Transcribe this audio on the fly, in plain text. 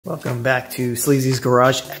Welcome back to Sleazy's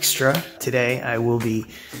Garage Extra. Today I will be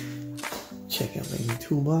checking out my new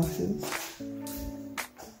toolboxes.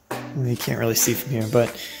 You can't really see from here,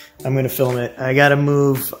 but I'm going to film it. I got to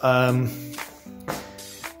move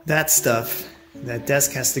that stuff. That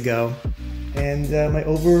desk has to go. And my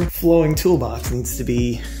overflowing toolbox needs to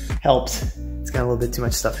be helped. It's got a little bit too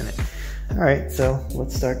much stuff in it. Alright, so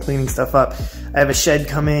let's start cleaning stuff up. I have a shed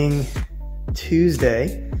coming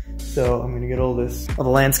Tuesday. So I'm gonna get all the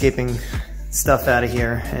landscaping stuff out of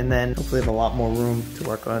here, and then hopefully have a lot more room to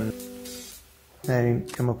work on. I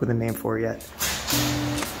didn't come up with a name for it yet.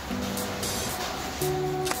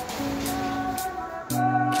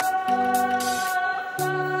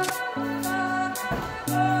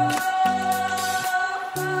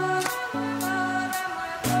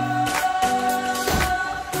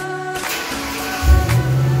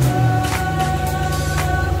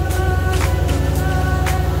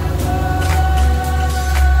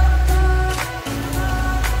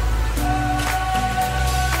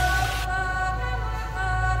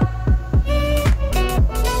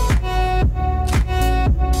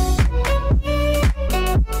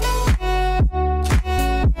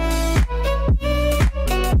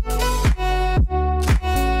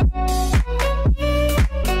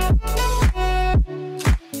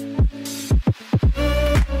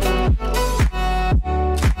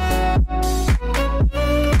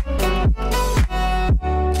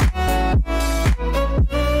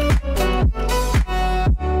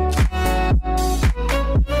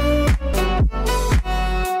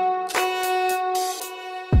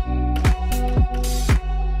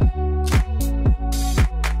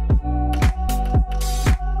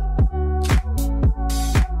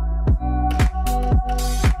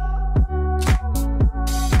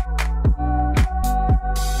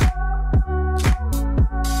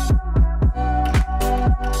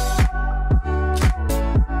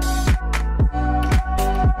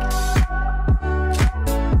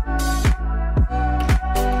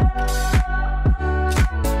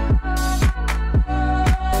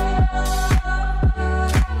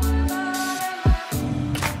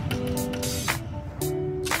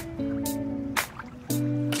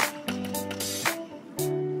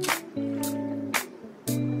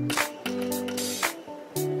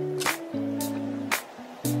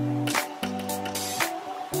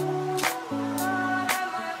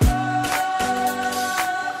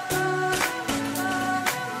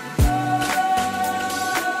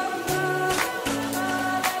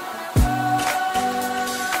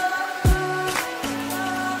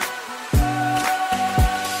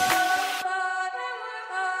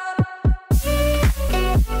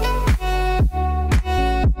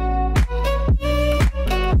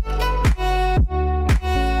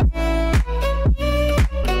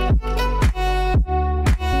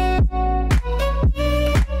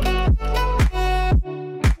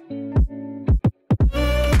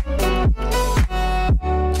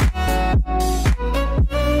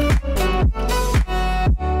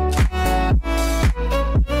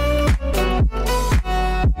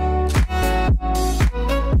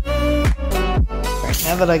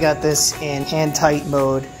 Now that I got this in hand-tight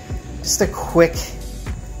mode, just a quick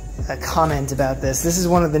comment about this. This is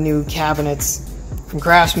one of the new cabinets from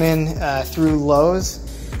Craftsman through Lowe's.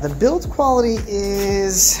 The build quality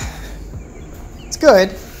it's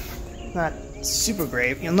good, not super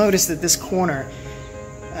great. You'll notice that this corner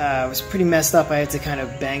was pretty messed up. I had to kind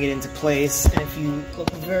of bang it into place. And if you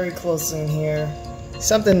look very closely in here,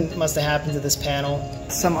 something must have happened to this panel.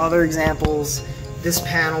 Some other examples, this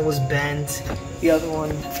panel was bent. The other one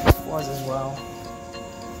was as well.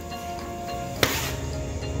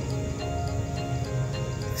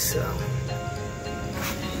 So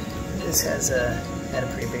this had a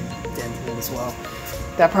pretty big dent in it as well.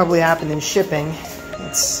 That probably happened in shipping.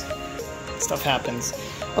 Stuff happens.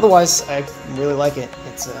 Otherwise, I really like it.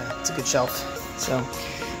 It's a good shelf. So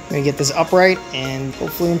I'm gonna get this upright and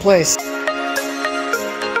hopefully in place.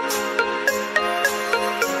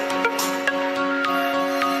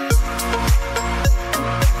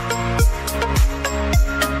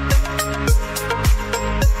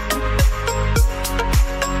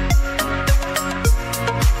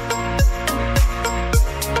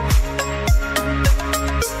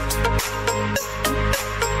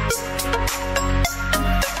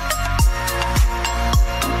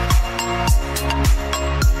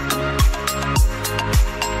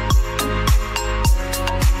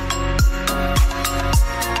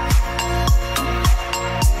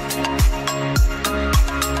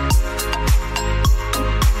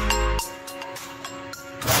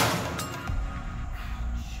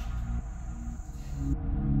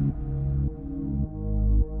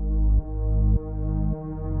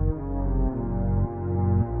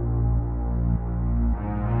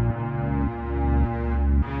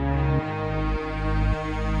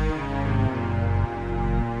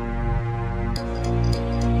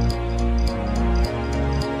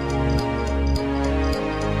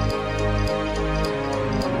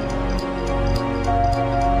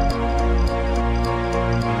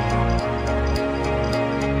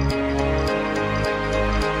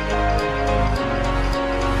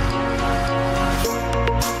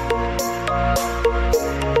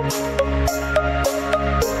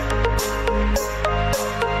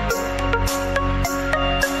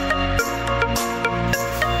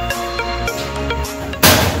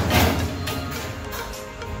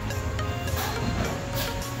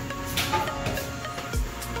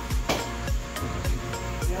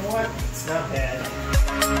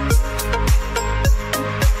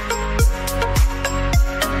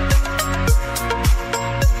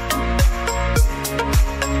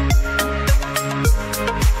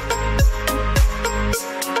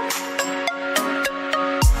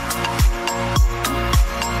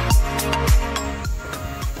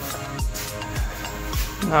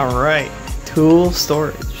 right, tool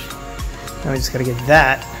storage. Now we just gotta get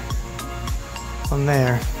that on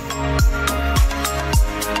there.